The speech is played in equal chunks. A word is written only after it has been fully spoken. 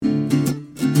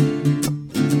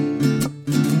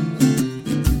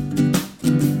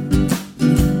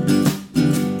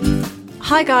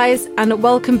Hi guys, and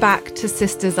welcome back to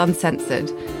Sisters Uncensored.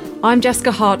 I'm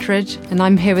Jessica Hartridge, and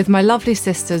I'm here with my lovely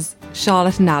sisters,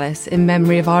 Charlotte and Alice, in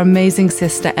memory of our amazing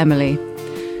sister, Emily.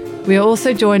 We are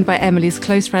also joined by Emily's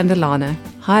close friend, Alana.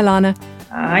 Hi, Alana.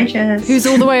 Hi, Jess. Who's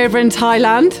all the way over in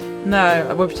Thailand.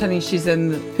 No, we're pretending she's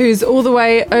in... Who's all the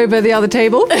way over the other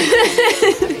table.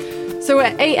 So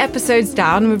we're 8 episodes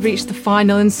down, and we've reached the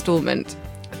final instalment.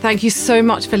 Thank you so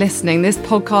much for listening. This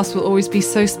podcast will always be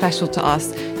so special to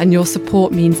us, and your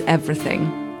support means everything.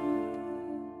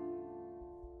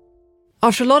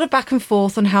 After a lot of back and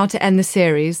forth on how to end the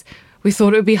series, we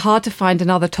thought it would be hard to find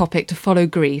another topic to follow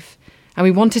grief, and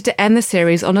we wanted to end the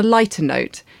series on a lighter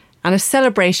note and a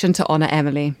celebration to honour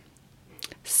Emily.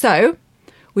 So,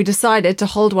 we decided to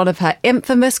hold one of her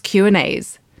infamous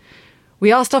Q&As.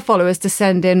 We asked our followers to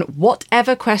send in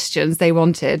whatever questions they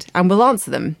wanted, and we'll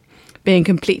answer them, being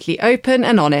completely open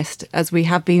and honest, as we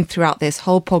have been throughout this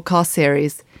whole podcast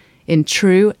series, in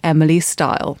true Emily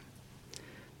style.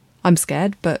 I'm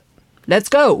scared, but let's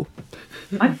go.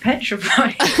 I'm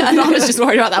petrified. And I was just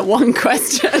worried about that one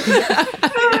question.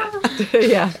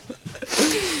 Yeah.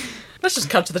 Let's just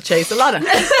cut to the chase, Alana.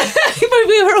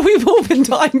 We've all been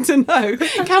dying to know.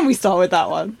 Can we start with that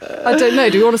one? I don't know.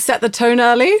 Do we want to set the tone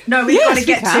early? No, we've got to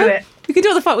get to it. We can do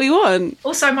what the fuck we want.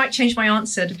 Also, I might change my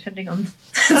answer depending on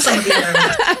some of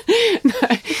the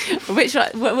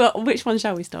No. Which one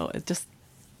shall we start with? Just...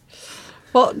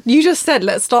 Well, you just said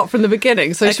let's start from the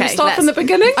beginning. So should we start from the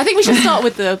beginning? I think we should start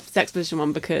with the sex position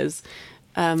one because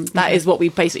that is what we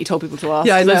basically told people to ask.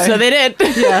 Yeah, I know. So they did.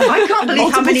 Yeah. I can't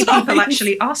believe how many Multiple people times.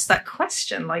 actually asked that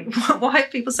question. Like, why are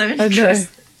people so I know. interested?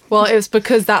 Well, it was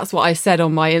because that's what I said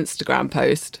on my Instagram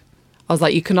post. I was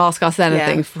like, you can ask us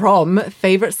anything Yeah. from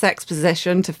favourite sex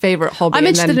position to favourite hobby. I'm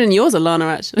and interested then... in yours,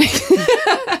 Alana, actually.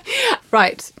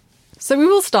 Right. So we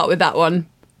will start with that one.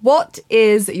 What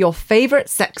is your favourite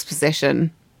sex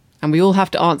position? And we all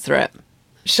have to answer it.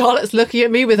 Charlotte's looking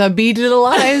at me with her beady little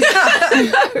eyes.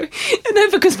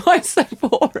 No, because mine's so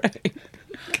boring.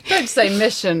 Don't say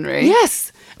missionary.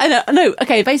 Yes. No,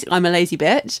 okay, basically I'm a lazy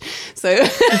bitch. So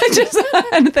just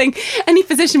anything, any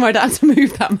position where I don't have to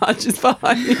move that much is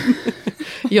fine.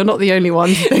 You're not the only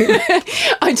one.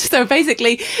 So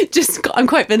basically I'm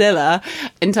quite vanilla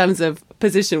in terms of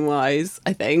position wise,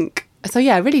 I think. So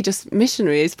yeah, really just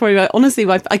missionary is probably honestly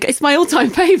it's my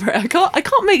all-time favourite. I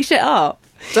can't make shit up.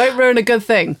 Don't ruin a good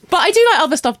thing. But I do like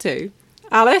other stuff too.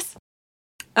 Alice?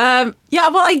 Yeah,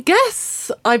 well, I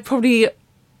guess I probably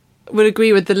would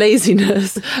agree with the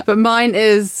laziness, but mine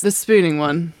is the spooning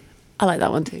one. I like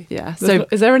that one too. Yeah. So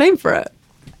is there a name for it?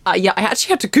 Yeah, I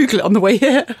actually had to Google it on the way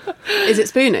here. Is it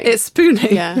spooning? It's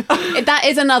spooning. Yeah.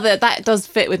 That does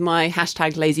fit with my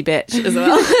hashtag lazy bitch as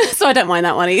well. So I don't mind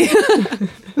that one either.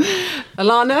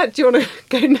 Alana, do you want to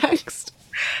go next?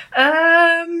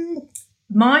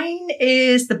 Mine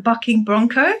is the bucking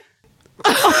bronco.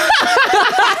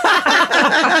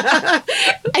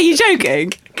 Are you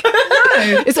joking?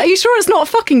 No. Are you sure it's not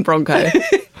a fucking bronco?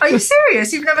 Are you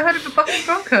serious? You've never heard of a bucking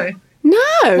bronco? No.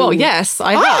 Well, yes,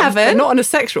 I have, haven't. but not in a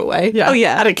sexual way. Oh,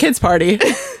 yeah. At a kid's party.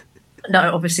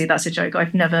 No, obviously that's a joke.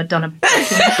 I've never done a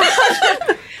bucking.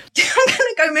 I'm going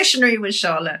to go missionary with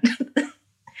Charlotte.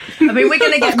 I mean, we're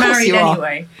going to get married you are.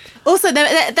 anyway. Also,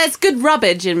 there's good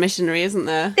rubbage in missionary, isn't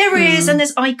there? There is, and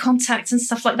there's eye contact and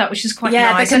stuff like that, which is quite Yeah,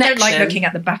 the nice. I don't like connection. looking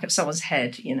at the back of someone's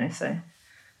head, so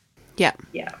Yeah.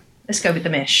 yeah. Let's go with the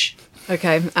mish.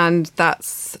 Okay, and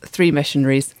that's 3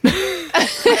 missionaries. And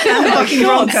the bucking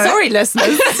bronco. Sorry,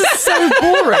 listeners. This is so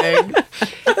boring.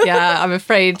 Yeah, I'm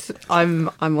afraid I'm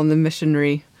on the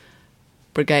missionary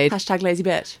brigade. Hashtag lazy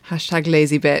bitch. Hashtag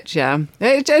lazy bitch, yeah.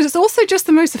 It's also just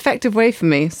the most effective way for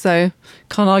me, so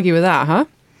can't argue with that, huh?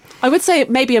 I would say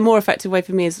maybe a more effective way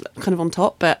for me is kind of on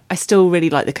top, but I still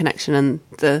really like the connection and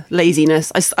the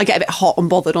laziness. I get a bit hot and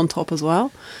bothered on top as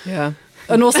well. Yeah.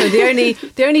 And also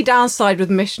the only downside with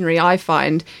missionary I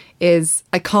find is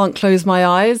I can't close my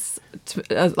eyes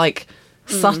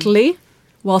subtly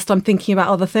whilst I'm thinking about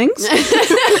other things.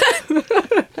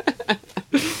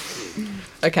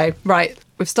 Okay, right.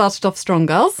 We've started off strong,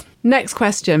 girls. Next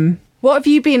question. What have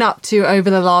you been up to over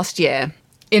the last year?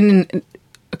 In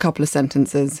a couple of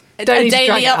sentences. A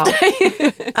daily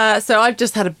update. So I've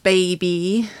just had a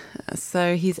baby.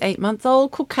 So he's 8 months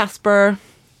old, called Casper.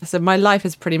 So my life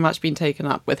has pretty much been taken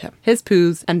up with him. His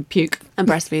poos and puke. And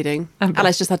breastfeeding.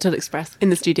 Alice just had to express in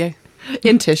the studio.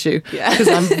 In tissue. Yeah. Because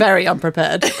I'm very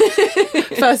unprepared.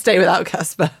 First day without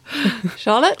Casper.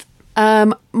 Charlotte?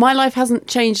 My life hasn't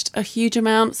changed a huge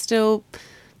amount. Still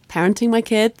parenting my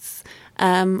kids.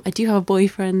 I do have a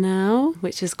boyfriend now,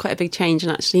 which is quite a big change.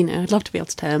 And actually, I'd love to be able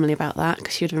to tell Emily about that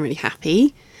because she would have been really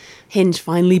happy. Hinge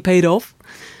finally paid off.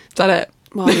 Is that it?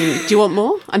 Well, I mean, do you want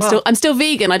more? I'm still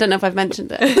vegan. I don't know if I've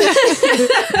mentioned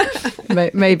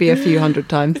it. Maybe a few hundred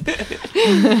times.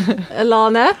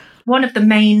 Alana? One of the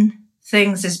main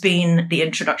things has been the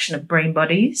introduction of brain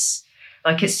buddies.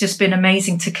 Like, it's just been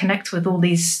amazing to connect with all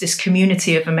this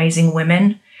community of amazing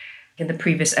women. In the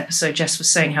previous episode, Jess was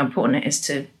saying how important it is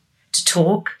to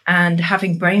talk, and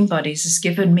having brain buddies has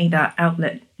given me that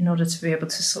outlet in order to be able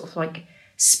to sort of like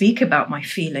speak about my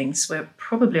feelings, where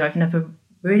probably I've never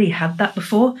really had that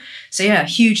before. So yeah, a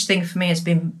huge thing for me has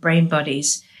been brain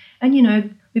buddies. And, you know,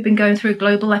 we've been going through a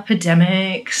global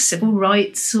epidemic, civil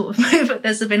rights sort of movement.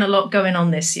 There's been a lot going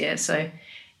on this year. So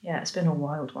yeah, it's been a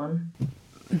wild one.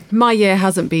 My year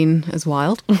hasn't been as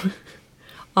wild.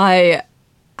 I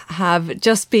have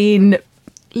just been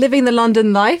living the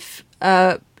London life,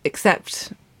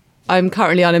 except I'm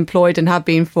currently unemployed and have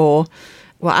been for,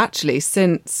 well, actually,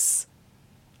 since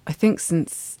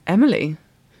Emily.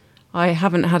 I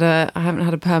haven't had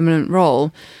a permanent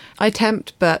role. I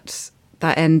temped, but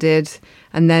that ended.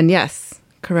 And then, yes,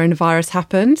 coronavirus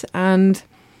happened, and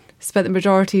spent the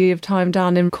majority of time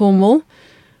down in Cornwall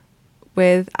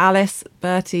with Alice,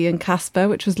 Bertie and Casper,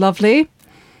 which was lovely.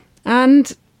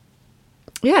 And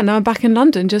yeah, now I'm back in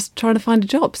London just trying to find a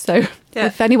job. So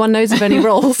if anyone knows of any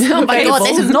roles, oh my God,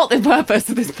 this is not the purpose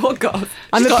of this podcast.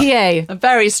 I'm a PA. A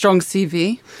very strong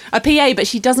CV. A PA, but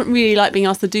she doesn't really like being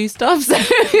asked to do stuff. So.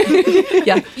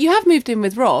 Yeah. You have moved in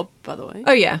with Rob, by the way.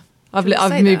 Oh yeah, I've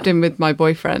moved in with my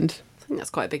boyfriend. I think that's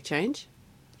quite a big change.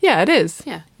 Yeah, it is.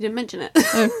 Yeah, you didn't mention it.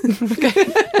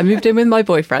 Okay. I moved in with my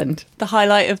boyfriend. The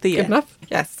highlight of the year. Good enough?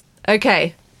 Yes.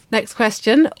 Okay, next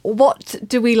question. What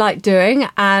do we like doing,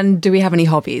 and do we have any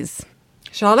hobbies?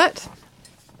 Charlotte?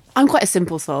 I'm quite a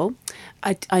simple soul.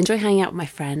 I enjoy hanging out with my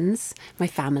friends, my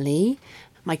family,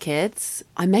 my kids.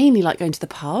 I mainly like going to the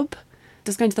pub.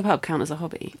 Does going to the pub count as a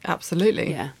hobby?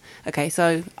 Absolutely. Yeah. Okay,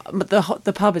 so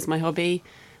the pub is my hobby.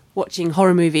 Watching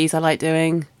horror movies I like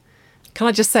doing. Can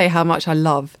I just say how much I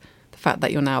love the fact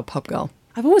that you're now a pub girl?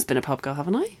 I've always been a pub girl,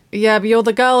 haven't I? Yeah, but you're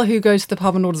the girl who goes to the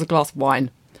pub and orders a glass of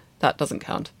wine. That doesn't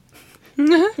count.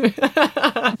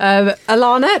 Alana,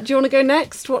 do you want to go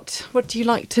next? What do you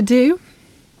like to do?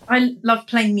 I love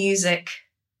playing music.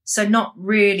 So not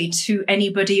really to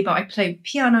anybody, but I play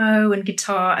piano and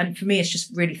guitar. And for me, it's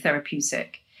just really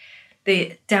therapeutic.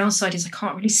 The downside is I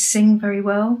can't really sing very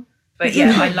well. But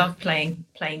yeah, I love playing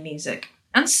music.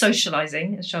 And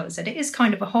socialising, as Charlotte said, it is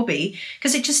kind of a hobby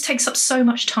because it just takes up so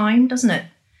much time, doesn't it?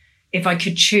 If I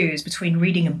could choose between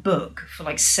reading a book for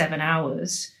like 7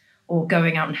 hours or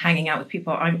going out and hanging out with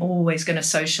people, I'm always going to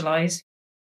socialise.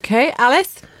 Okay,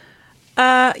 Alice?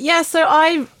 Yeah, so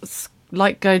I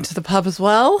like going to the pub as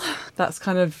well. That's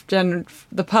kind of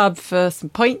the pub for some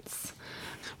pints.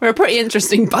 We're a pretty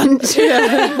interesting bunch.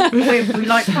 Yeah. we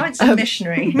like pints and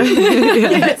missionary.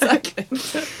 Yeah, exactly.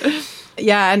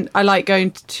 Yeah, and I like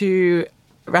going to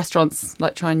restaurants,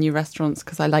 like trying new restaurants,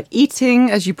 because I like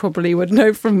eating, as you probably would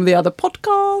know from the other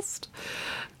podcast.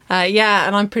 Yeah,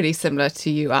 and I'm pretty similar to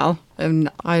you, Al.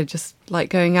 And I just like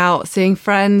going out, seeing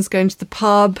friends, going to the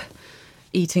pub,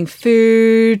 eating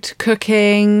food,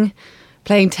 cooking,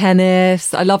 playing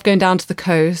tennis. I love going down to the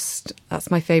coast.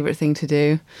 That's my favourite thing to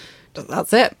do.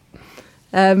 That's it.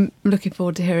 Looking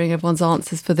forward to hearing everyone's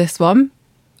answers for this one.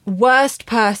 Worst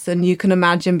person you can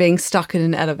imagine being stuck in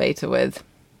an elevator with?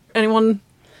 Anyone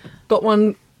got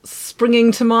one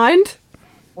springing to mind?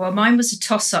 Well, mine was a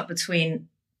toss-up between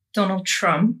Donald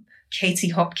Trump, Katie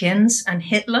Hopkins, and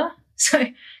Hitler. So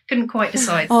couldn't quite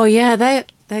decide. Oh, yeah, they're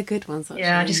good ones, actually.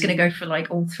 Yeah, I'm just going to go for like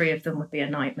all three of them would be a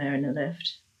nightmare in the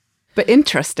lift. But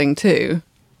interesting too.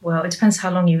 Well, it depends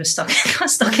how long you were stuck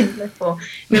in the lift for.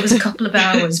 If it was a couple of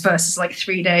hours versus like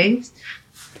 3 days.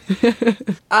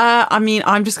 I mean,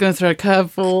 I'm just going to throw a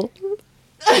curveball.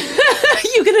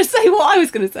 You're going to say what I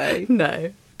was going to say?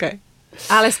 No. Okay.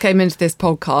 Alice came into this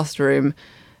podcast room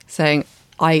saying,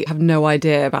 I have no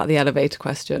idea about the elevator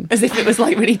question. As if it was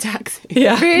like really taxing.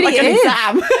 Yeah. It really like an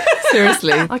exam.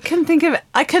 Seriously. I couldn't think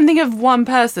of one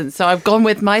person, so I've gone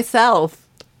with myself.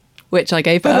 Which I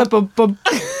gave her.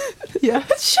 Yeah,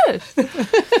 sure.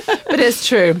 But it's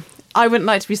true. I wouldn't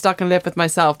like to be stuck and live with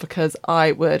myself because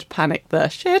I would panic the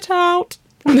shit out.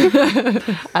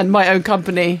 And my own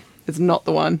company is not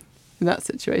the one in that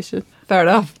situation. Fair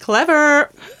enough. Clever.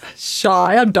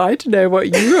 Shy, I'm dying to know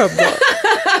what you have got.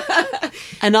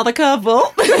 Another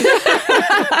curveball.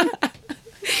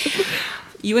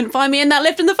 You wouldn't find me in that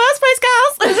lift in the first place,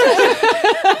 girls.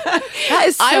 That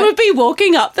is I would be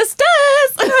walking up the stairs.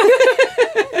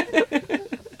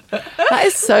 That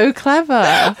is so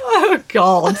clever. Oh,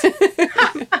 God.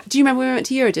 Do you remember when we went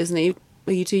to Euro Disney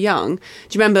were you too young? Do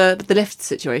you remember the lift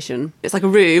situation? It's like a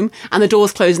room and the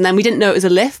door's closed and then we didn't know it was a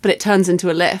lift, but it turns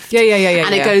into a lift. Yeah.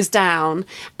 And it goes down.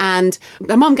 And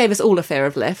my mum gave us all a fear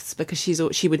of lifts because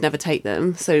she would never take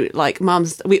them. So like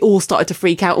we all started to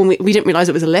freak out and we didn't realise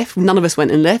it was a lift. None of us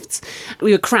went in lifts.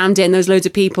 We were crammed in, there was loads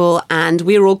of people and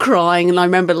we were all crying. And I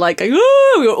remember like going,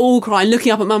 oh, we were all crying,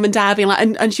 looking up at mum and dad being like,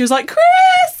 and she was like, Chris!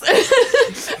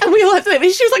 And we all had to,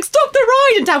 she was like, stop the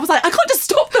ride. And dad was like, I can't just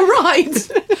stop the ride.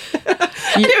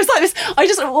 And it was like this, I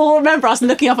just all remember us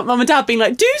looking up at mum and dad being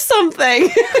like, do something.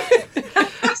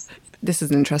 This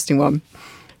is an interesting one.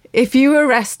 If you were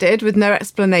arrested with no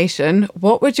explanation,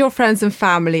 what would your friends and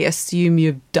family assume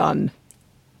you've done?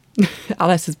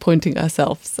 Alice is pointing at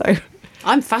herself, so...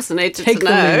 I'm fascinated Take to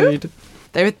know. the lead.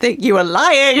 They would think you were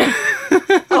lying.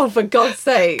 Oh, for God's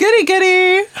sake.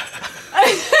 Goody.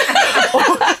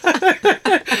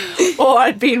 Or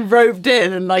I'd been roped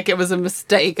in and like it was a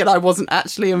mistake and I wasn't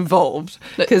actually involved.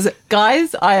 Because,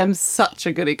 guys, I am such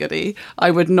a goody.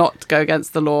 I would not go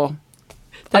against the law.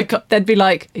 They'd be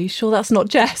like, are you sure that's not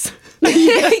Jess?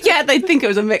 Yeah, they'd think it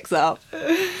was a mix-up.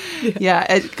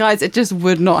 Yeah, guys, it just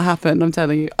would not happen, I'm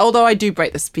telling you. Although I do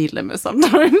break the speed limit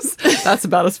sometimes. That's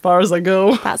about as far as I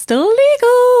go. That's still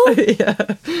illegal.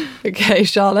 Yeah. Okay,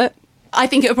 Charlotte. I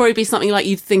think it would probably be something like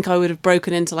you'd think I would have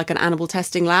broken into like an animal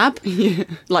testing lab. Yeah.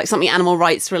 Like something animal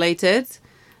rights related.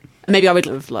 Maybe I would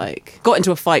have like got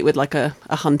into a fight with like a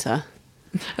hunter.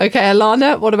 Okay,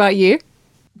 Alana, what about you?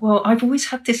 Well, I've always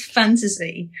had this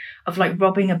fantasy of like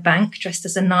robbing a bank dressed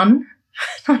as a nun.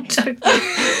 I don't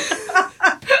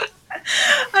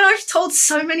And I've told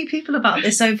so many people about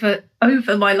this over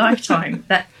my lifetime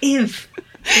that if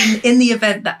in the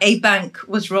event that a bank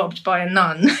was robbed by a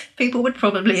nun, people would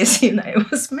probably assume that it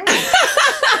was me.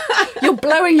 You're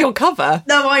blowing your cover.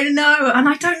 No, I know. And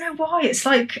I don't know why. It's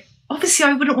like, obviously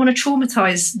I wouldn't want to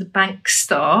traumatise the bank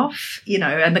staff,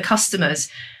 and the customers.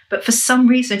 But for some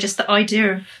reason, just the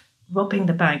idea of robbing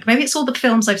the bank. Maybe it's all the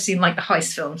films I've seen, like the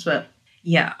heist films. But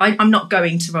yeah, I'm not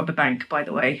going to rob a bank, by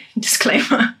the way.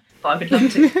 Disclaimer. But I would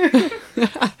love to.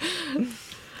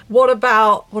 What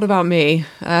about me?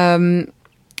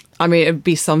 I mean, it'd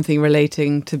be something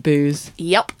relating to booze.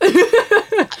 Yep.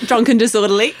 Drunk and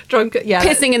disorderly. Yeah.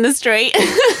 Pissing in the street.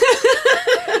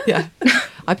 Yeah.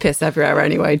 I piss everywhere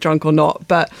anyway, drunk or not.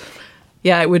 But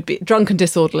yeah, it would be drunk and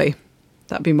disorderly.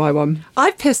 That'd be my one.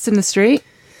 I've pissed in the street.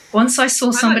 Once I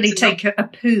saw somebody take a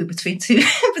poo between two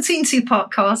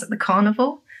parked cars at the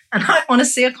carnival. And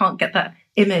honestly, I can't get that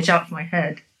image out of my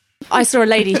head. I saw a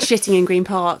lady shitting in Green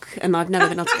Park and I've never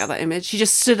been able to get that image. She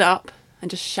just stood up and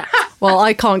just shat. Well,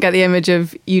 I can't get the image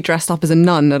of you dressed up as a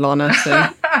nun, Alana, so...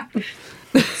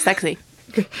 Sexy.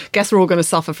 Guess we're all going to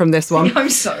suffer from this one. I'm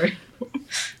sorry.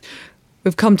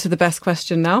 We've come to the best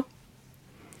question now.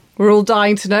 We're all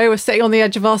dying to know. We're sitting on the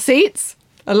edge of our seats.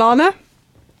 Alana?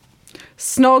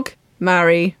 Snog,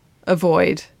 marry,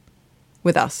 avoid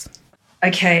with us.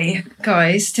 Okay,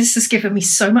 guys, this has given me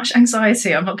so much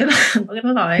anxiety. I'm not gonna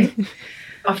lie.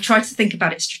 I've tried to think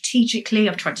about it strategically.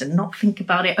 I've tried to not think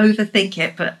about it, overthink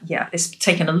it. But yeah, it's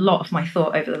taken a lot of my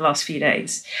thought over the last few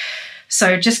days.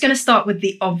 So just going to start with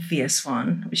the obvious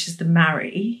one, which is the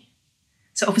marry.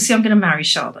 So obviously I'm going to marry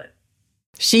Charlotte.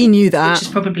 She knew that. Which is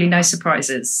probably no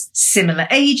surprises. Similar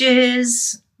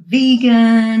ages,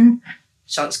 vegan.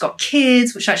 Charlotte's got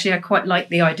kids, which actually I quite like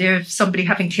the idea of somebody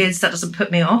having kids. That doesn't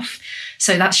put me off.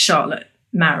 So that's Charlotte.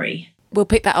 Marry. We'll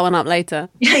pick that one up later.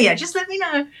 Yeah, just let me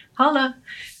know. Holla.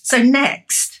 So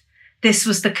next, this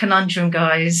was the conundrum,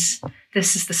 guys.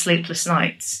 This is the sleepless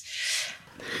nights.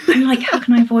 I'm like, how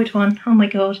can I avoid one? Oh, my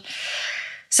God.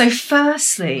 So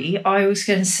firstly, I was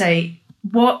going to say,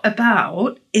 what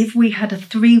about if we had a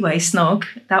three-way snog?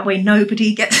 That way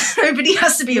nobody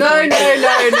has to be avoided.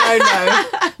 No.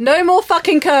 No more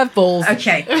fucking curveballs.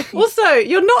 Okay. Also,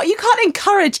 you can't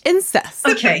encourage incest.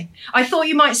 Okay. I thought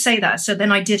you might say that. So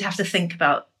then I did have to think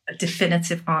about a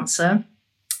definitive answer.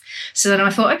 So then I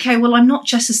thought, okay, well, I'm not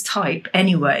Jess's type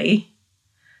anyway.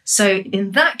 So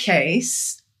in that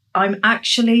case, I'm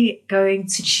actually going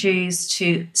to choose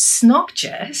to snog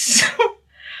Jess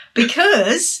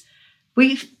because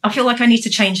I feel like I need to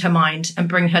change her mind and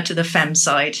bring her to the femme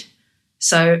side.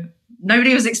 So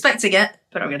nobody was expecting it,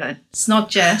 but I'm going to snog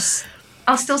Jess.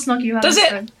 I'll still snog you, Alice.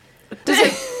 Does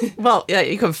it? Well, yeah,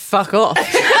 you can fuck off.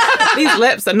 These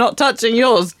lips are not touching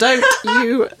yours. Don't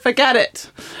you forget it.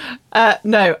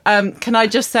 No, can I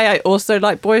just say I also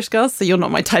like boyish girls, so you're not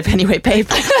my type anyway, babe.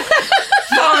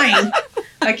 Fine.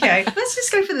 Okay, let's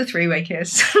just go for the three-way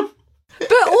kiss.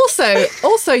 But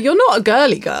also, you're not a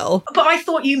girly girl. But I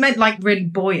thought you meant like really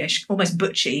boyish, almost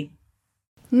butchy.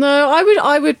 No,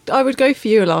 I would go for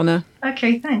you, Alana.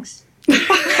 Okay, thanks.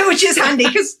 It which is handy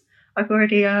because I've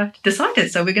already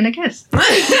decided, so we're going to guess.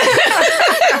 That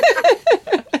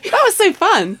was so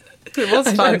fun. It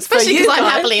was fun. Especially because I'm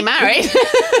happily married.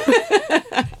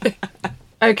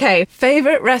 Okay,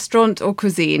 favourite restaurant or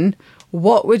cuisine?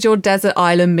 What would your desert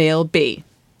island meal be?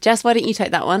 Jess, why don't you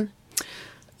take that one?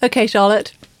 Okay,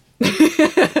 Charlotte.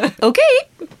 Okay.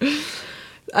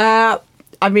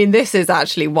 I mean, this is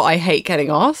actually what I hate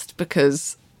getting asked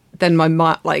because then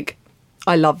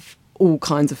I love all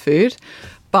kinds of food.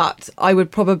 But I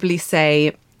would probably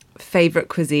say favourite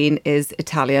cuisine is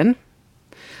Italian.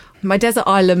 My desert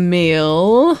island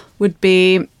meal would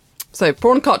be,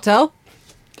 prawn cocktail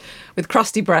with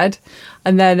crusty bread.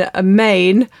 And then a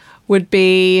main would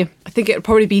be, I think it would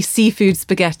probably be seafood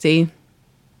spaghetti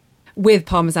with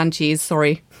Parmesan cheese.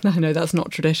 Sorry, I know that's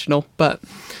not traditional, but...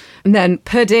 And then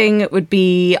pudding would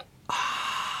be...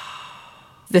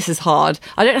 This is hard.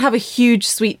 I don't have a huge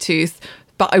sweet tooth,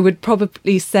 but I would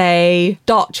probably say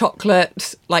dark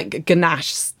chocolate, like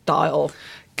ganache style.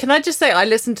 Can I just say, I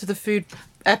listened to the food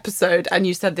episode and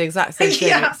you said the exact same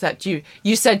thing, except you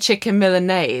said chicken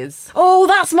Milanese. Oh,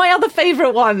 that's my other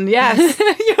favourite one, yes.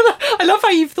 I love how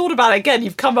you've thought about it again.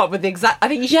 You've come up with the exact... I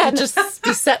think you should just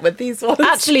be set with these ones.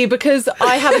 Actually, because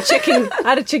I had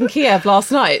a chicken Kiev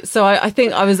last night, so I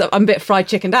think I'm a bit fried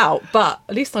chickened out, but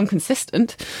at least I'm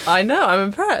consistent. I know, I'm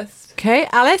impressed. Okay,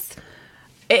 Alice?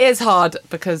 It is hard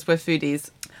because we're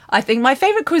foodies. I think my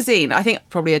favourite cuisine, I think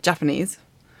probably a Japanese.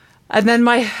 And then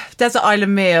my desert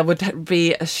island meal would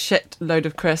be a shit load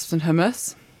of crisps and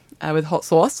hummus with hot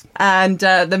sauce. And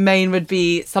the main would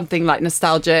be something like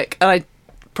nostalgic. And I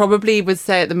probably would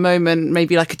say at the moment,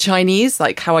 maybe like a Chinese,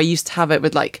 like how I used to have it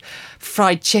with like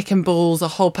fried chicken balls, a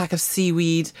whole pack of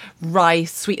seaweed,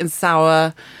 rice, sweet and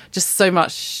sour, just so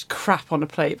much crap on a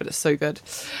plate, but it's so good.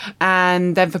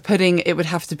 And then for pudding, it would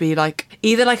have to be like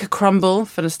either like a crumble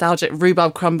for nostalgic,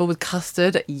 rhubarb crumble with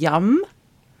custard, yum.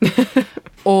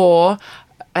 Or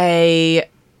a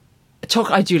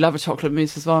chocolate. I do love a chocolate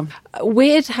mousse as well.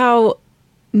 Weird how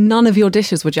none of your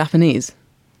dishes were Japanese.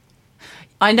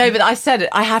 I know, but I said it.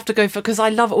 I have to go for, because I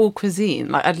love all cuisine.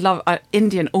 Like I love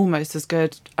Indian almost as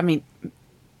good. I mean,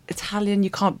 Italian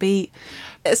you can't beat.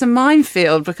 It's a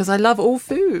minefield because I love all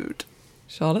food.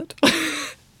 Charlotte?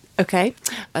 Okay.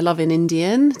 I love an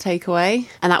Indian takeaway.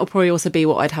 And that would probably also be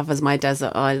what I'd have as my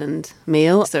desert island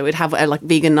meal. So we'd have like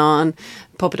vegan naan,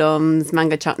 poppadoms,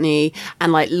 mango chutney,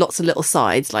 and like lots of little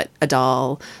sides like a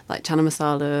dal, like chana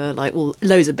masala, like all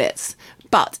loads of bits.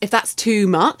 But if that's too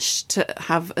much to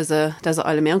have as a desert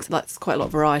island meal, because that's quite a lot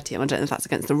of variety, and I don't know if that's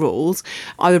against the rules,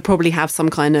 I would probably have some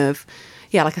kind of...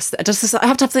 Yeah, like I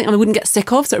have to have something I wouldn't get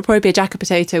sick of, so it would probably be a jacket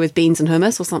potato with beans and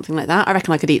hummus or something like that. I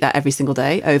reckon I could eat that every single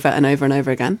day, over and over and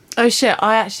over again. Oh shit,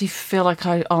 I actually feel like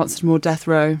I answered more death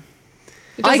row.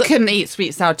 I couldn't eat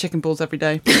sweet sour chicken balls every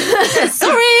day.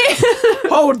 Sorry!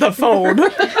 Hold the phone.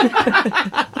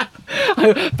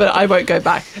 But I won't go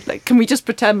back. Like, can we just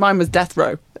pretend mine was death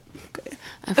row?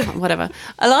 Whatever.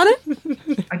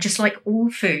 Alana? I just like all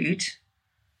food.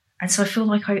 And so I feel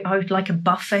like I would like a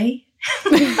buffet.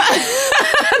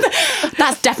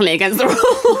 That's definitely against the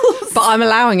rules. But I'm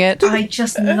allowing it. I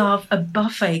just love a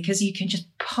buffet because you can just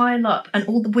pile up and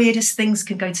all the weirdest things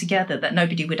can go together that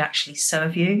nobody would actually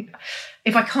serve you.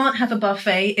 If I can't have a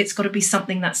buffet, it's got to be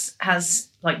something that has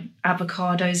like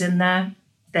avocados in there.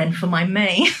 Then for my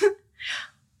main,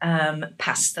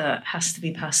 pasta, has to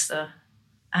be pasta.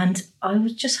 And I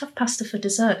would just have pasta for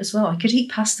dessert as well. I could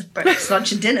eat pasta for breakfast,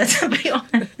 lunch and dinner, to be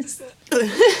honest.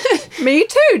 Me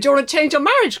too. Do you want to change your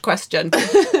marriage question?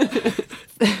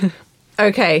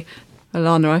 Okay.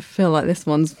 Alana, I feel like this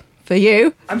one's for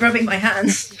you. I'm rubbing my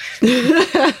hands.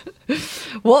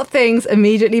 What things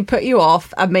immediately put you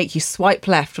off and make you swipe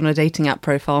left on a dating app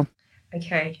profile?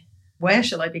 Okay, where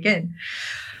shall I begin?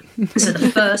 So the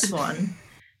first one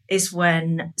is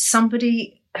when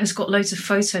somebody has got loads of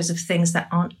photos of things that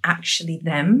aren't actually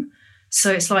them.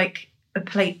 So it's like a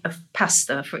plate of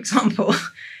pasta, for example.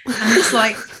 And it's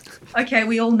like, okay,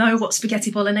 we all know what spaghetti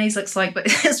bolognese looks like, but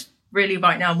it's really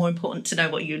right now more important to know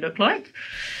what you look like.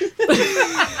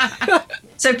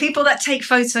 So people that take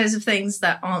photos of things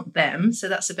that aren't them, so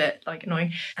that's a bit like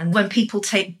annoying. And when people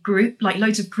take like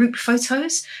loads of group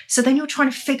photos, so then you're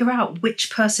trying to figure out which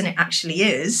person it actually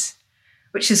is,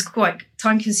 which is quite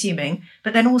time consuming.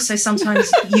 But then also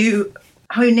sometimes you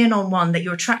hone in on one that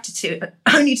you're attracted to,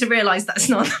 only to realise that's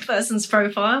not the person's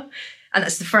profile, and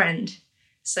that's the friend.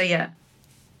 So yeah.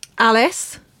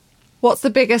 Alice, what's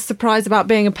the biggest surprise about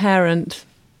being a parent?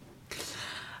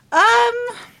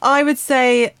 I would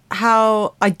say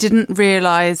how I didn't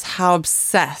realise how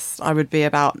obsessed I would be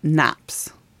about naps.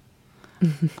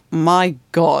 My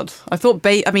God. I thought,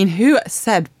 who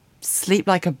said sleep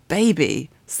like a baby.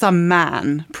 Some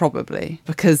man, probably,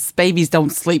 because babies don't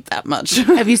sleep that much.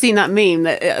 Have you seen that meme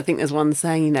that I think there's one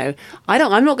saying, you know,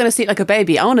 I'm not going to sleep like a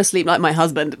baby. I want to sleep like my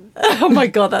husband. Oh my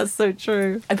God, that's so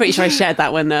true. I'm pretty sure I shared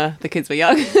that when the kids were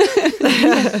young.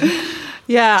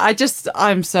 Yeah,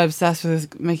 I'm so obsessed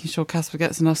with making sure Casper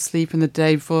gets enough sleep in the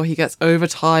day before he gets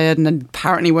overtired and then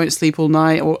apparently won't sleep all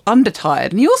night, or undertired,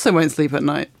 and he also won't sleep at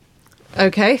night.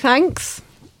 Okay, thanks.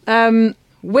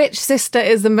 Which sister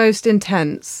is the most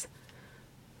intense?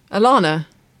 Alana.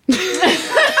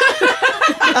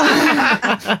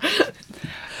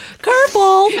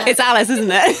 Curveball. It's Alice, isn't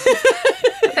it?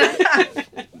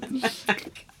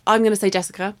 I'm going to say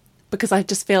Jessica, because I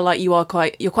just feel like you're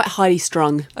quite highly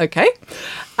strung. Okay.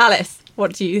 Alice, who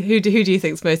do you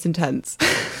think's most intense?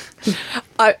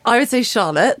 I would say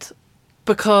Charlotte,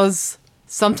 because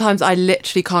sometimes I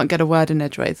literally can't get a word in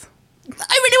edgeways.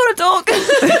 I really want to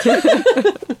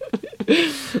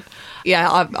talk.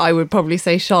 Yeah, I would probably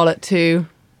say Charlotte too,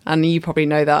 and you probably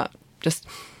know that just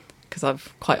because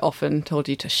I've quite often told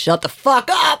you to shut the fuck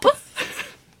up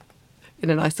in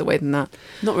a nicer way than that.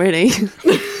 Not really.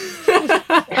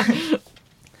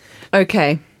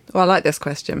 Okay, well, I like this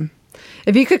question.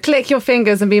 If you could click your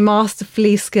fingers and be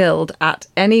masterfully skilled at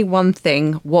any one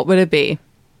thing, what would it be?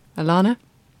 Alana?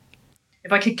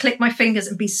 If I could click my fingers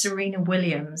and be Serena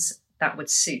Williams, that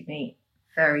would suit me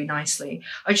very nicely.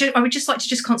 I would just like to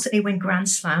just constantly win Grand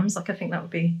Slams. Like, I think that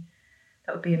would be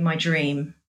in my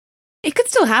dream. It could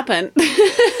still happen.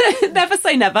 Never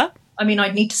say never. I mean,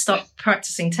 I'd need to start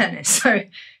practicing tennis, so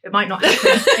it might not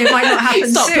happen. It might not happen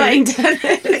Stop soon. playing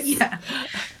tennis. Yeah,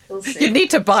 we'll see. You need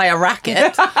to buy a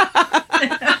racket.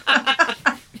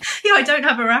 Yeah, I don't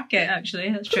have a racket, actually.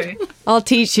 That's true. I'll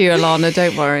teach you, Alana,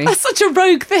 don't worry. That's such a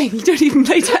rogue thing. You don't even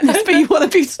play tennis, but you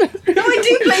want to be... No, I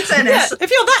do play tennis.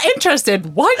 If you're that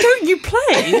interested, why don't you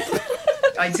play?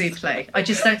 I do play. I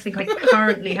just don't think I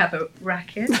currently have a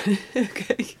racket.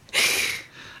 Okay.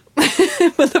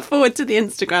 We'll look forward to the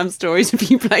Instagram stories of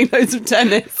you playing loads of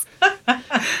tennis.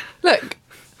 Look,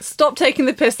 stop taking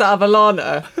the piss out of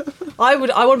Alana. I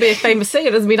want to be a famous singer.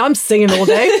 Doesn't mean I'm singing all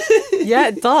day. Yeah,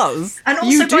 it does. And also,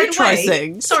 you by do the try way,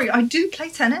 sing. sorry, I do play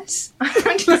tennis.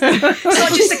 It's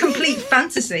not just a complete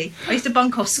fantasy. I used to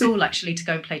bunk off school, actually, to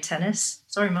go and play tennis.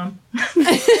 Sorry, Mum.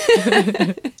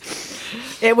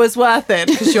 It was worth it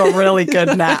because you're really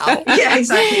good now. Yeah,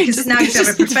 exactly. Because now you have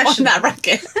a profession. that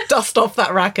racket. Dust off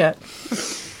that racket.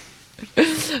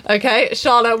 Okay,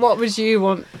 Charlotte, what would you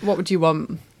want? What would you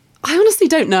want? I honestly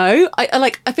don't know.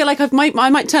 I feel like I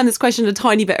might turn this question a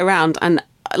tiny bit around, and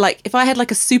like if I had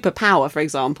like a superpower, for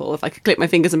example, if I could click my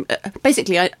fingers and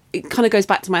basically it kind of goes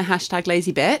back to my hashtag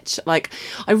lazy bitch. Like,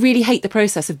 I really hate the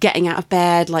process of getting out of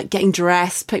bed, like getting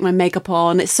dressed, putting my makeup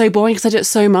on. It's so boring because I do it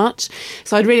so much.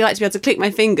 So I'd really like to be able to click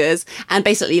my fingers and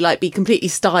basically like be completely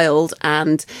styled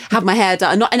and have my hair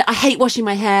done. And I hate washing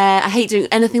my hair. I hate doing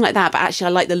anything like that. But actually,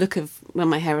 I like the look of when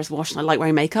my hair is washed, and I like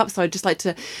wearing makeup. So I'd just like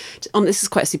to this is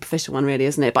quite a superficial one, really,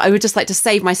 isn't it? But I would just like to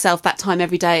save myself that time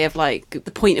every day of like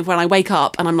the point of when I wake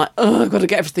up and I'm like, oh, I've got to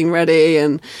get everything ready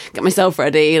and get myself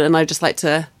ready. And I just like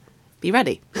to be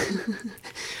ready.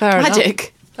 Fair Magic.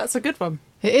 enough. That's a good one.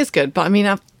 It is good, but I mean,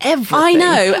 everything. I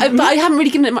know, but I haven't really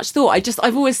given it much thought.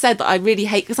 I've always said that I really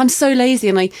hate, because I'm so lazy,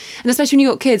 and especially when you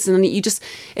got kids, and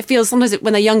it feels sometimes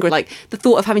when they're younger, like the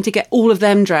thought of having to get all of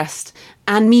them dressed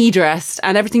and me dressed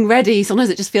and everything ready.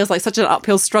 Sometimes it just feels like such an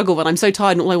uphill struggle when I'm so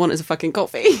tired and all I want is a fucking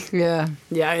coffee. Yeah.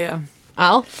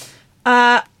 Al?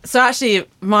 So actually,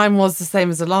 mine was the same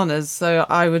as Alana's. So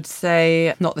I would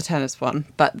say not the tennis one,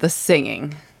 but the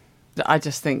singing. I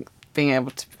just think being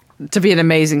able to be an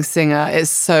amazing singer is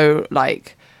so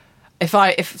like,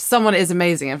 if someone is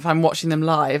amazing, if I'm watching them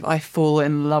live, I fall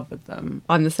in love with them.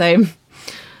 I'm the same.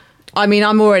 I mean,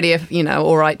 I'm already a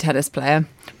all right tennis player.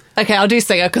 Okay, I'll do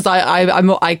singer because I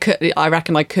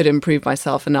reckon I could improve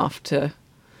myself enough to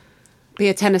be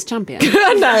a tennis champion.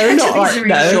 No, not like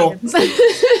no.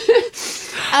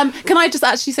 Can I just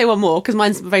actually say one more, because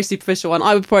mine's a very superficial one.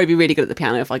 I would probably be really good at the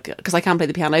piano if I could, because I can play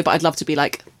the piano, but I'd love to be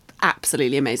like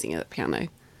absolutely amazing at the piano.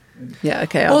 Yeah,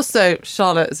 okay. Also,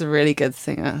 Charlotte is a really good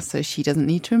singer, so she doesn't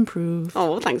need to improve.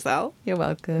 Oh, thanks, Al. You're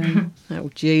welcome. Oh,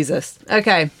 Jesus.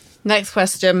 Okay, next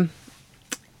question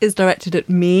is directed at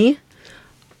me.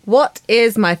 What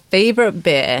is my favourite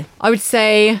beer? I would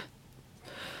say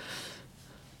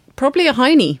probably a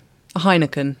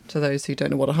Heineken, to those who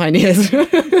don't know what a Heine is.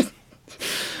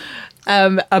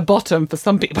 A bottom for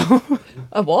some people.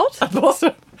 A what? A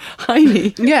bottom.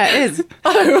 Heine. Yeah, it is.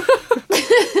 Oh.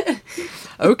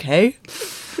 Okay.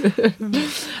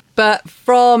 But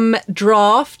from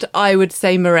draft, I would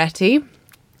say Moretti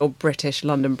or British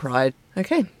London Pride.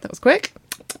 Okay, that was quick.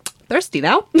 thirsty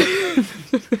now.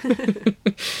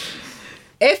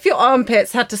 If your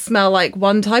armpits had to smell like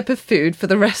one type of food for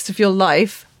the rest of your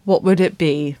life, what would it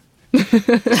be?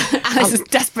 Alice is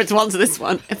desperate to answer this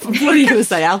one. What are you going to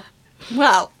say, Al?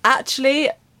 Well, actually,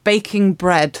 baking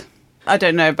bread. I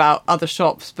don't know about other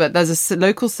shops, but there's a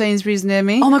local Sainsbury's near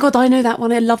me. Oh my God, I know that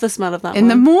one. I love the smell of that In one.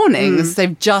 the mornings,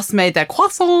 they've just made their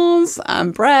croissants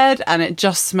and bread, and it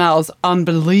just smells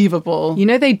unbelievable. You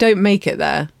know they don't make it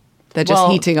there. They're just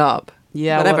Well, heating up.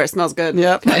 Yeah, Whatever, well, it smells good.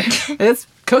 Yep. It's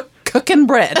cooking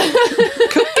bread.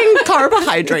 Cooking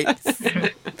carbohydrates.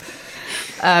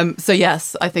 So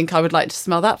yes, I think I would like to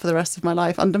smell that for the rest of my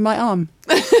life under my arm.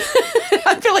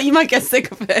 I feel like you might get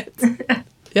sick of it.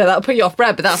 Yeah, that'll put you off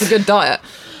bread, but that's a good diet.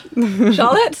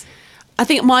 Charlotte? I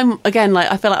think mine, again,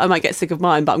 like I feel like I might get sick of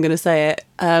mine, but I'm going to say it.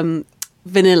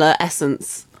 Vanilla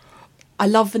essence. I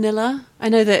love vanilla. I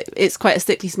know that it's quite a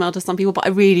sickly smell to some people, but I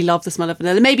really love the smell of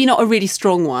vanilla. Maybe not a really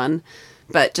strong one,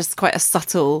 but just quite a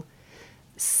subtle.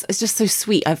 It's just so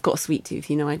sweet. I've got a sweet tooth,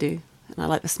 you know I do. And I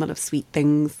like the smell of sweet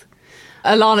things.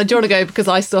 Alana, do you want to go? Because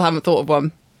I still haven't thought of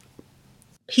one.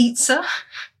 Pizza.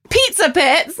 Pizza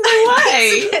pits? No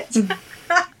way!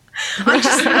 I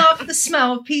just love the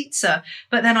smell of pizza.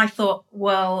 But then I thought,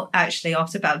 well, actually,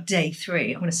 after about day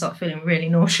 3, I'm going to start feeling really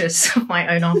nauseous of my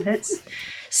own armpits.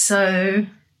 So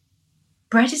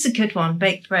bread is a good one,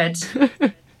 baked bread.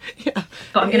 Yeah,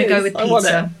 but I'm going to go with I want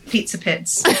pizza. Pizza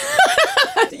pits.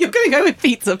 You're going to go with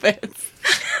pizza pits.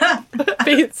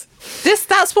 Pizza.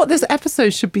 That's what this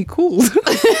episode should be called.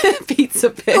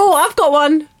 Pizza pits. Oh, I've got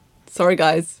one. Sorry,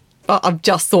 guys. I've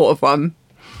just thought of one.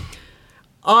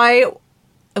 I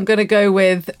am going to go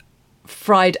with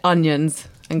fried onions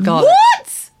and garlic.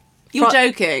 What? You're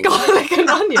joking. Garlic and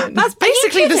onions. That's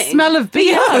basically the kidding? smell of BO.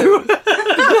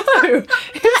 No.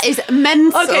 That is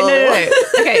mental. Okay, no.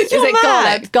 Okay, is You're it mad.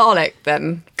 garlic? Garlic,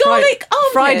 then. Garlic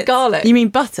fried armpits? garlic. You mean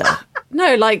butter?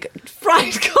 No, like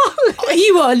fried garlic.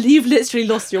 You've literally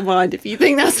lost your mind if you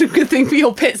think that's a good thing for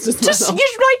your pits to smell. Just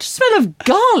you'd like to smell of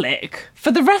garlic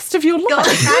for the rest of your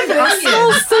life. And onions.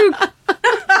 smells so.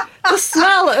 The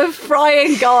smell of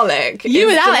frying garlic. You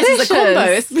is and Alex is a combo.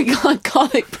 delicious. It's become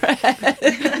garlic bread.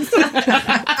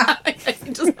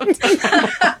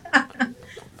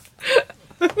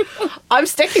 I'm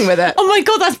sticking with it. Oh my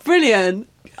God, that's brilliant.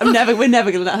 We're never going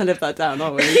to let her live that down,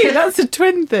 are we? Yeah, that's a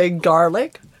twin thing.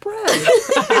 Garlic bread.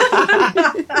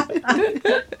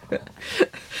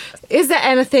 Is there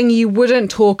anything you wouldn't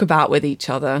talk about with each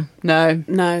other? No,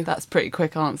 No. that's a pretty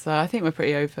quick answer. I think we're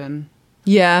pretty open.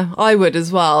 Yeah, I would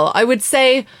as well. I would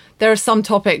say there are some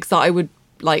topics that I would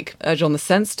like urge on the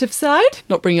sensitive side.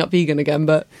 Not bringing up vegan again,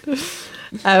 but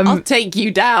I'll take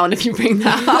you down if you bring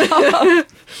that up.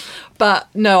 but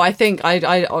no, I think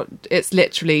I it's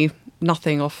literally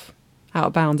nothing off out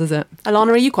of bounds, is it?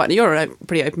 Alana, you're a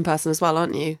pretty open person as well,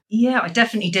 aren't you? Yeah, I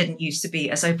definitely didn't used to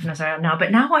be as open as I am now.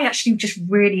 But now I actually just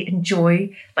really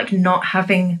enjoy like not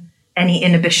having any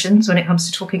inhibitions when it comes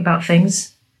to talking about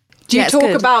things. Do you Yeah, it's talk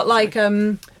good. about like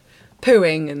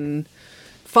pooing and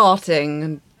farting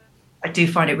and I do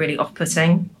find it really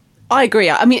off-putting. I agree.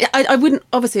 I mean, I wouldn't.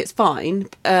 Obviously, it's fine,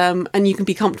 and you can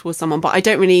be comfortable with someone, but I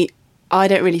don't really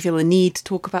feel the need to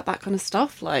talk about that kind of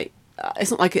stuff. Like,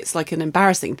 it's not like it's like an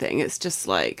embarrassing thing. It's just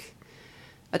like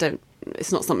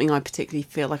It's not something I particularly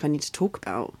feel like I need to talk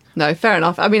about. No, fair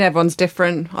enough. I mean, everyone's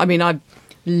different. I mean, I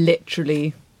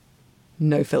literally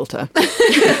no filter.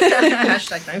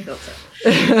 Hashtag no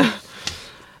filter.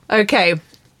 Okay,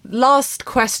 last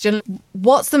question.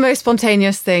 What's the most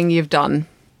spontaneous thing you've done?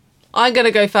 I'm going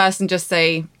to go first and just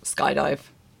say skydive.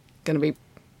 Going to be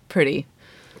pretty.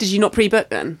 Did you not pre-book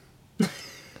then?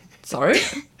 Sorry?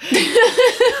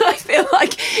 I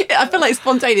feel like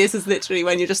spontaneous is literally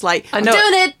when you're just like, I'm know.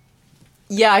 doing it.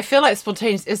 Yeah, I feel like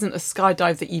spontaneous isn't a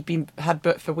skydive that you've had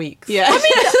booked for weeks. Yeah, I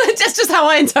mean, that's just how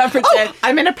I interpret it.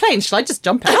 I'm in a plane. Shall I just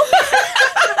jump out?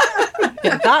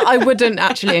 Yeah, that I wouldn't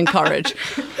actually encourage.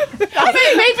 I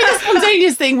think maybe the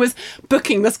spontaneous thing was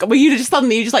booking the sky. Where you just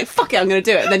like, fuck it, I'm going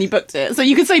to do it, and then you booked it. So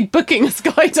you could say booking a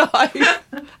skydive.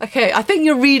 Okay, I think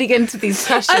you're reading into these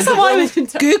questions. That's how I was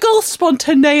Google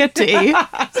spontaneity.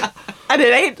 And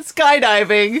it ain't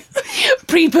skydiving.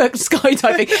 Pre-booked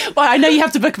skydiving. Well, I know you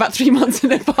have to book about 3 months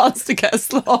in advance to get a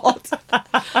slot.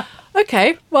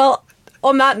 Okay, well,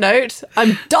 on that note,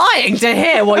 I'm dying to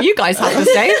hear what you guys have to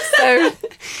say. So,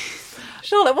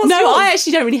 Charlotte, what's No, yours? I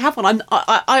actually don't really have one.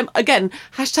 I'm again,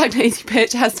 hashtag lazy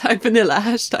bitch, hashtag vanilla,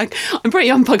 hashtag I'm pretty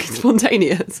unfucking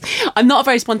spontaneous. I'm not a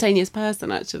very spontaneous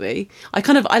person, actually.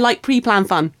 I like pre-planned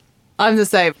fun. I'm the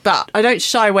same, but I don't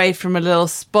shy away from a little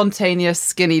spontaneous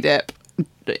skinny dip,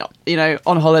 you know,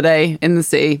 on holiday in the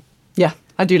sea. Yeah,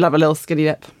 I do love a little skinny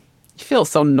dip. You feel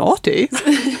so naughty.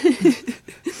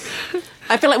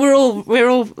 I feel like we're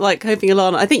all like hoping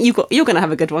Alana. I think you're going to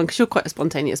have a good one because you're quite a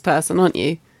spontaneous person, aren't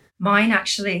you? Mine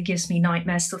actually gives me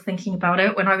nightmares still thinking about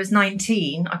it. When I was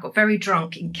 19, I got very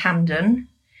drunk in Camden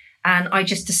and I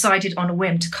just decided on a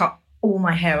whim to cut all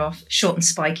my hair off, short and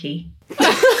spiky.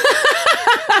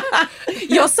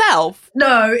 Yourself?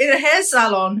 No, in a hair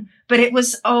salon. But it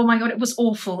was, oh my God, it was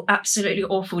awful. Absolutely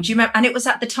awful. Do you remember? And it was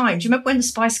at the time. Do you remember when the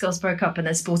Spice Girls broke up and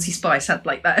then Sporty Spice had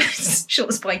like that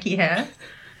short, spiky hair?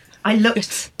 I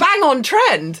looked bang on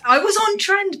trend. I was on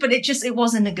trend, but it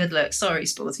wasn't a good look. Sorry,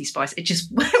 Sporty Spice. It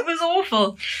was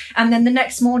awful. And then the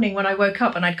next morning when I woke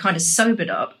up and I'd kind of sobered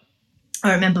up,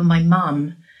 I remember my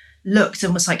mum looked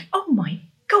and was like, oh my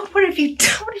God, what have you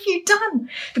done? What have you done?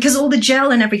 Because all the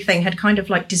gel and everything had kind of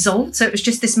like dissolved. So it was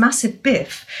just this massive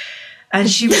biff. And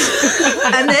she was,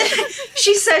 and then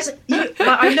she said,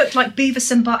 I looked like Beavis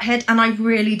and Butthead, and I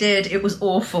really did. It was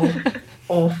awful,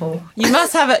 awful. You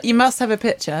must have a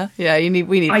picture. Yeah, we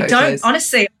need. I photos. don't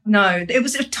honestly. No, it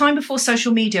was a time before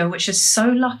social media, which is so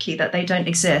lucky that they don't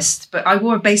exist. But I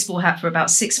wore a baseball hat for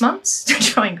about 6 months to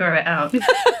try and grow it out.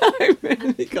 I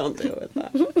really can't deal with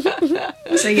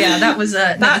that. So yeah, that was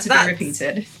to be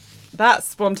repeated. That's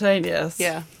spontaneous.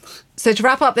 Yeah. So to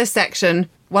wrap up this section,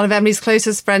 one of Emily's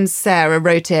closest friends, Sarah,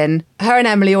 wrote in, her and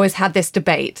Emily always had this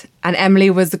debate, and Emily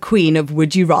was the queen of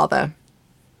would you rather.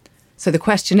 So the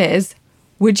question is,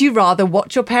 would you rather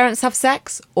watch your parents have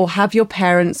sex or have your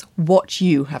parents watch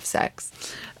you have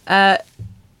sex?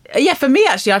 Yeah, for me,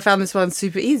 actually, I found this one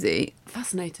super easy.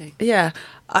 Fascinating. Yeah,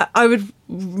 I would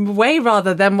way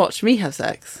rather them watch me have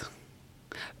sex.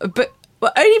 But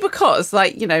only because,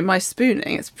 like, you know, my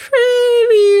spooning, it's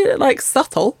pretty, like,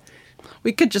 subtle.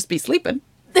 We could just be sleeping.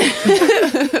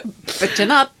 But you're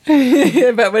not.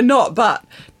 But we're not. But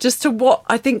just to what,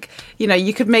 I think, you know,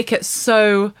 you could make it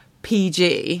so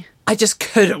PG. I just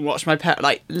couldn't watch my parents.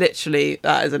 Like, literally,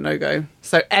 that is a no-go.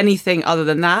 So anything other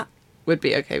than that would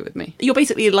be okay with me. You're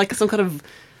basically like some kind of,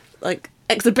 like,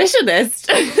 exhibitionist.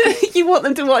 You want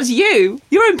them to watch you.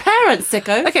 Your own parents,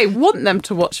 sicko. Okay, want them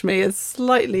to watch me is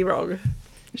slightly wrong.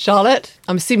 Charlotte,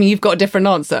 I'm assuming you've got a different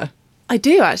answer. I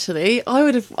do, actually. I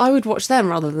would watch them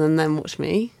rather than them watch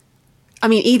me. I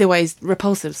mean, either way is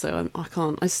repulsive, so I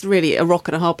can't. It's really a rock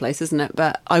and a hard place, isn't it?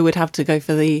 But I would have to go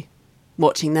for the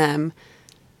watching them.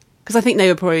 Because I think they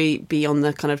would probably be on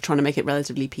the kind of trying to make it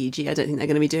relatively PG. I don't think they're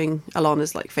going to be doing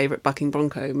Alana's, like, favourite bucking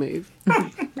bronco move.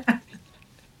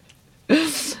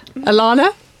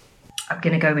 Alana? I'm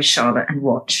going to go with Charlotte and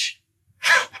watch.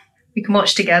 We can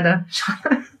watch together.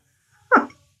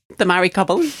 The married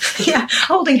couple. Yeah,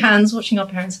 holding hands, watching our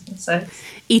parents have sex.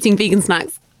 Eating vegan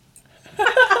snacks.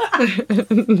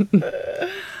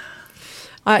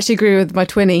 I actually agree with my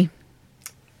twinny.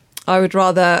 I would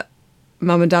rather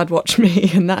mum and dad watch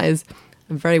me, and that is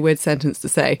a very weird sentence to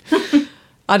say.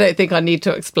 I don't think I need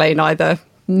to explain either.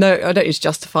 No, I don't need to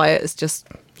justify it. It's just,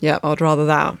 yeah, I'd rather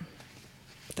that.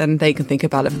 Then they can think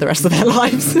about it for the rest of their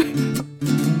lives.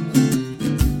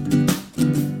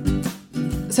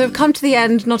 So we've come to the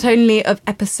end not only of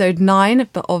episode 9,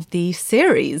 but of the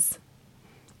series.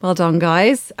 Well done,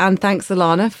 guys. And thanks,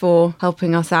 Alana, for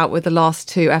helping us out with the last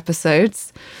 2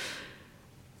 episodes.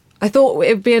 I thought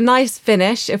it would be a nice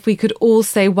finish if we could all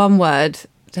say one word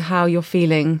to how you're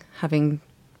feeling having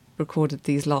recorded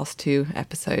these last 2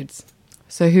 episodes.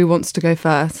 So who wants to go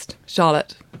first?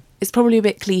 Charlotte. It's probably a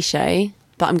bit cliche,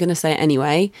 but I'm going to say it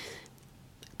anyway.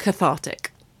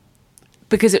 Cathartic.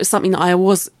 Because it was something that I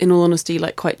was, in all honesty,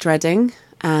 like, quite dreading,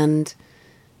 and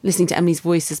listening to Emily's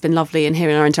voice has been lovely, and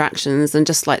hearing our interactions, and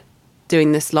just, like,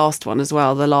 doing this last one as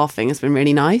well, the laughing has been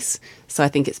really nice. So I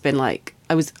think it's been like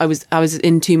I was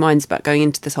in 2 minds about going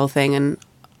into this whole thing, and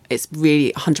it's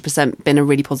really 100% been a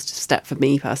really positive step for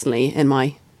me personally in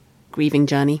my grieving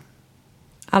journey.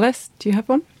 Alice, do you have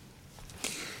one?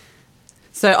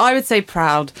 So I would say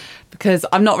proud, because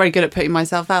I'm not very good at putting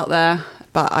myself out there,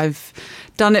 but I've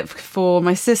done it for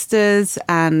my sisters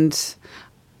and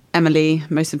Emily,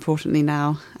 most importantly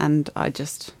now, and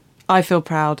I feel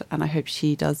proud, and I hope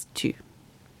she does too.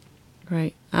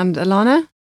 Great. And Alana?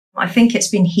 I think it's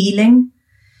been healing,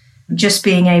 just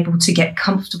being able to get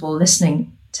comfortable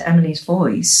listening to Emily's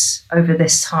voice over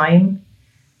this time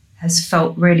has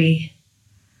felt really,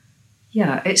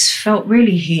 it's felt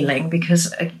really healing,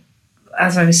 because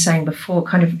as I was saying before,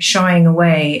 kind of shying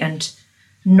away and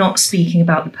not speaking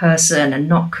about the person and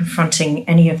not confronting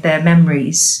any of their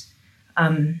memories.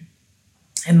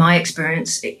 In my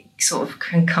experience, it sort of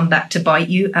can come back to bite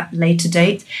you at a later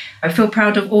date. I feel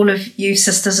proud of all of you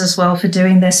sisters as well for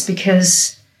doing this,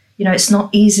 because, you know, it's not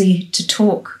easy to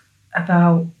talk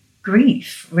about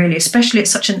grief, really, especially at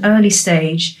such an early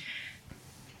stage.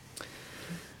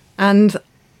 And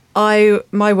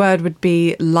my word would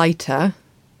be lighter,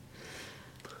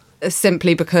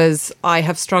 simply because I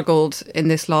have struggled in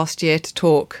this last year to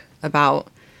talk about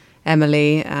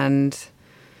Emily and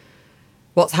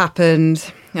what's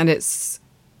happened, and it's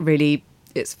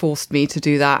forced me to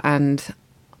do that, and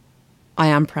I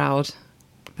am proud,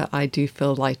 but I do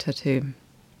feel lighter too.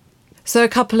 So a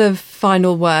couple of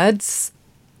final words.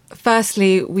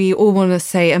 Firstly, we all want to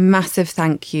say a massive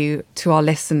thank you to our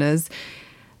listeners.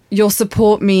 Your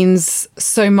support means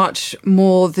so much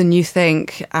more than you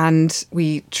think, and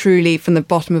we truly, from the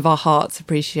bottom of our hearts,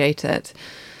 appreciate it.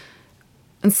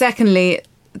 And secondly,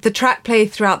 the track play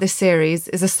throughout this series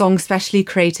is a song specially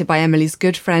created by Emily's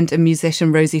good friend and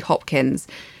musician Rosie Hopkins.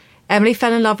 Emily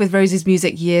fell in love with Rosie's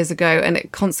music years ago, and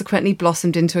it consequently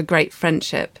blossomed into a great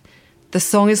friendship. The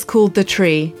song is called The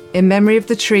Tree, in memory of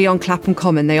the tree on Clapham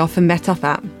Common they often met up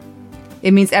at.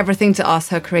 It means everything to us,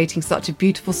 her creating such a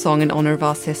beautiful song in honour of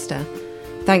our sister.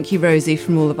 Thank you, Rosie,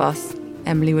 from all of us.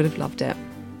 Emily would have loved it.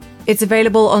 It's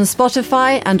available on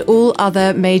Spotify and all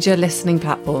other major listening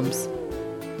platforms.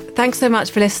 Thanks so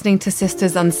much for listening to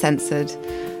Sisters Uncensored.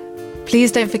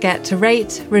 Please don't forget to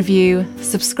rate, review,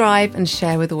 subscribe and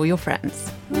share with all your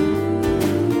friends.